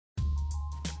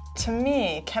To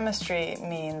me, chemistry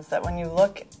means that when you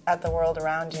look at the world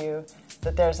around you,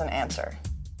 that there's an answer.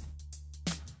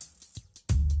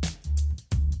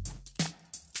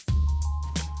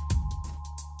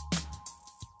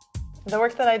 The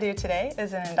work that I do today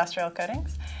is in industrial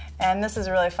coatings, and this is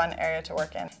a really fun area to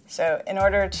work in. So in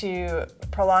order to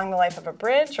prolong the life of a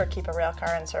bridge or keep a rail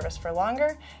car in service for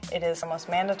longer, it is almost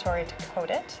mandatory to coat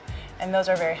it, and those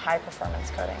are very high performance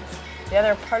coatings. The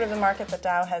other part of the market that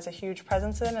Dow has a huge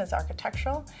presence in is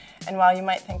architectural, and while you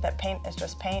might think that paint is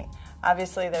just paint,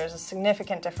 obviously there's a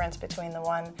significant difference between the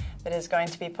one that is going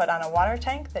to be put on a water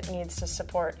tank that needs to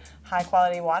support high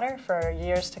quality water for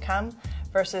years to come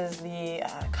versus the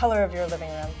color of your living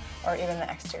room or even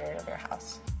the exterior of your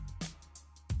house.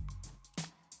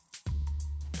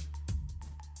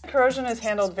 Corrosion is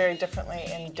handled very differently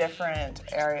in different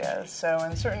areas. So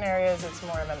in certain areas it's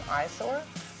more of an eyesore.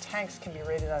 Tanks can be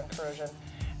rated on corrosion,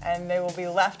 and they will be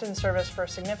left in service for a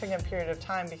significant period of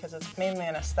time because it's mainly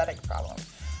an aesthetic problem.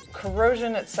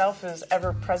 Corrosion itself is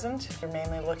ever present. You're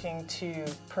mainly looking to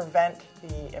prevent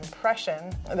the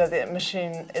impression that the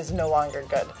machine is no longer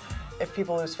good. If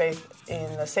people lose faith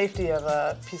in the safety of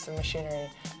a piece of machinery,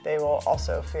 they will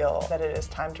also feel that it is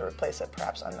time to replace it,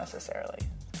 perhaps unnecessarily.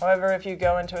 However, if you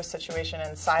go into a situation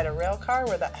inside a rail car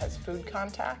where that has food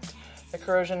contact, the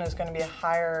corrosion is going to be a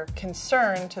higher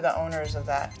concern to the owners of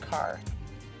that car.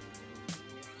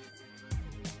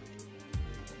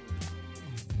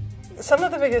 Some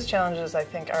of the biggest challenges, I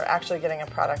think, are actually getting a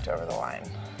product over the line.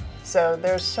 So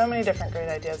there's so many different great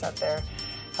ideas out there.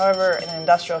 However, in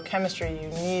industrial chemistry, you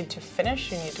need to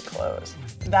finish, you need to close.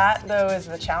 That, though, is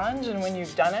the challenge, and when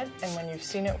you've done it, and when you've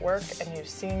seen it work, and you've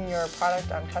seen your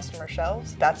product on customer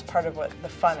shelves, that's part of what the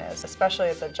fun is, especially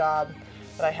at the job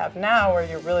that I have now, where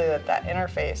you're really at that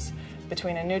interface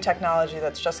between a new technology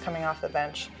that's just coming off the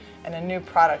bench and a new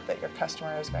product that your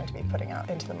customer is going to be putting out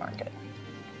into the market.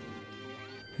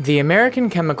 The American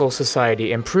Chemical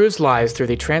Society improves lives through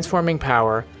the transforming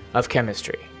power of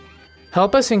chemistry.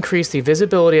 Help us increase the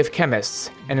visibility of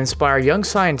chemists and inspire young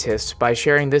scientists by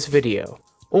sharing this video,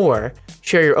 or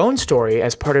share your own story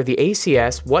as part of the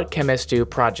ACS What Chemists Do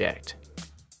project.